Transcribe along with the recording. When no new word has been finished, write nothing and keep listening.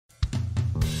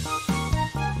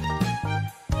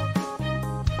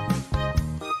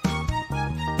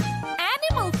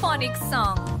phonics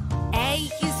song. A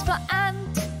is for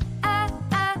ant,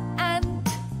 ant.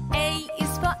 A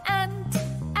is for ant,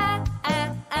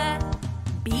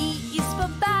 B is for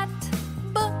bat,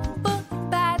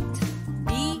 bat.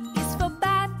 B is for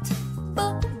bat,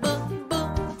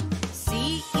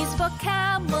 C is for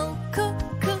camel,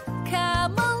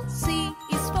 camel. C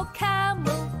is for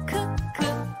camel,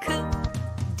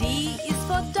 D is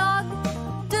for dog,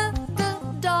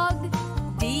 dog.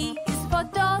 D is for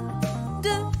dog,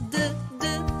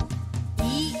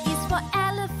 E is for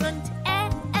elephant,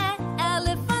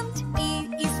 elephant. E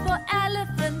is for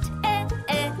elephant,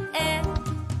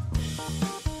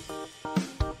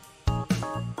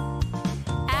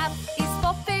 F is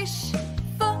for fish,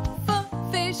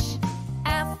 fish.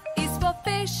 F is for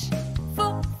fish,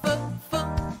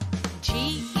 G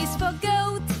is for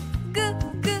goat,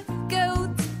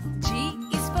 goat. G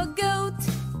is for goat,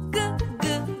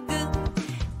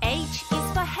 H is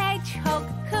for hedgehog,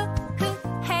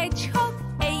 hedgehog.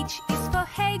 H is for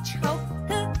hedgehog,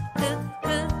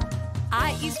 I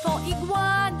is for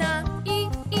iguana,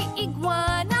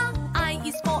 iguana. I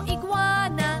is for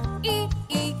iguana,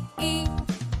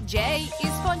 J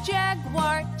is for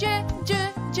jaguar,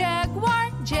 jaguar.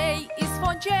 J is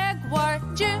for jaguar,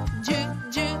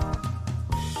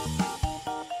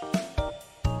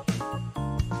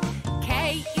 K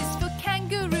is for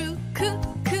kangaroo,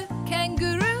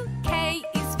 kangaroo. K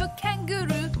is for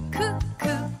kangaroo,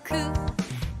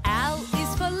 L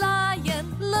is for lion,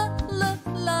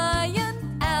 lion.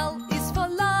 L is for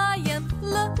lion,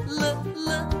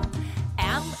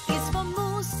 M is for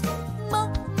moose,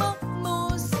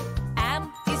 moose. M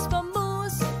is for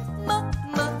moose,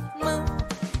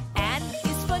 N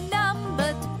is for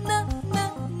numbered,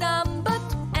 numbered.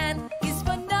 N is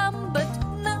for numbered,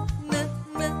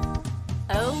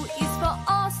 O is for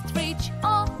ostrich,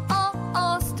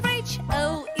 ostrich.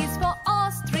 O is for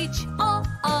ostrich,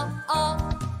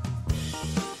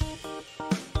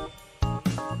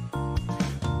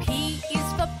 P is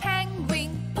for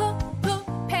penguin,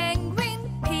 penguin.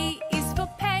 P is for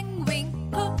penguin,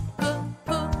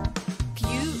 Q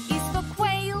is for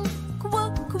quail,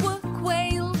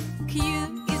 quail. Q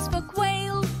is for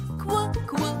quail,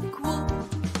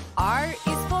 R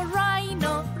is for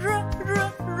rhino,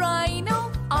 rhino.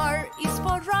 R is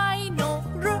for rhino,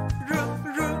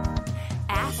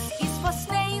 S is for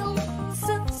snail,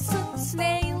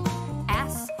 snail.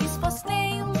 S is for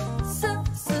snail,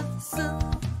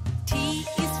 T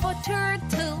is for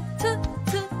turtle,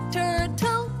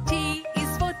 turtle. T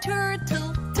is for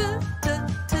turtle,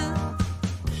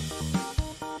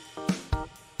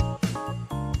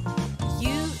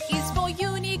 U is for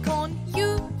unicorn,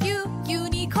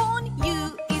 unicorn.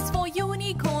 U is for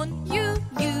unicorn,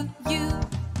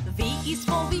 V is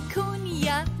for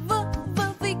vicuña,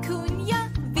 vicuña.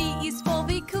 V is for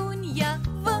vicuña,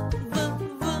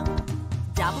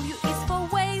 W is for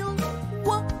whale,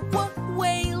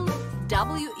 whale.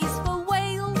 W is for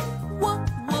whale,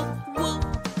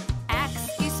 X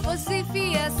is for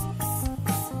Ziphius,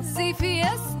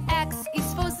 Ziphius. X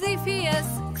is for Ziphius,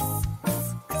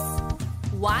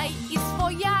 Y is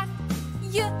for yak,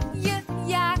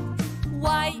 yak.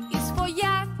 Y is for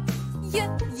yak,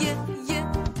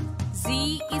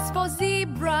 Z is for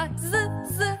zebra,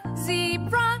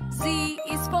 zebra. Z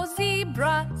is for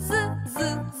zebra, z.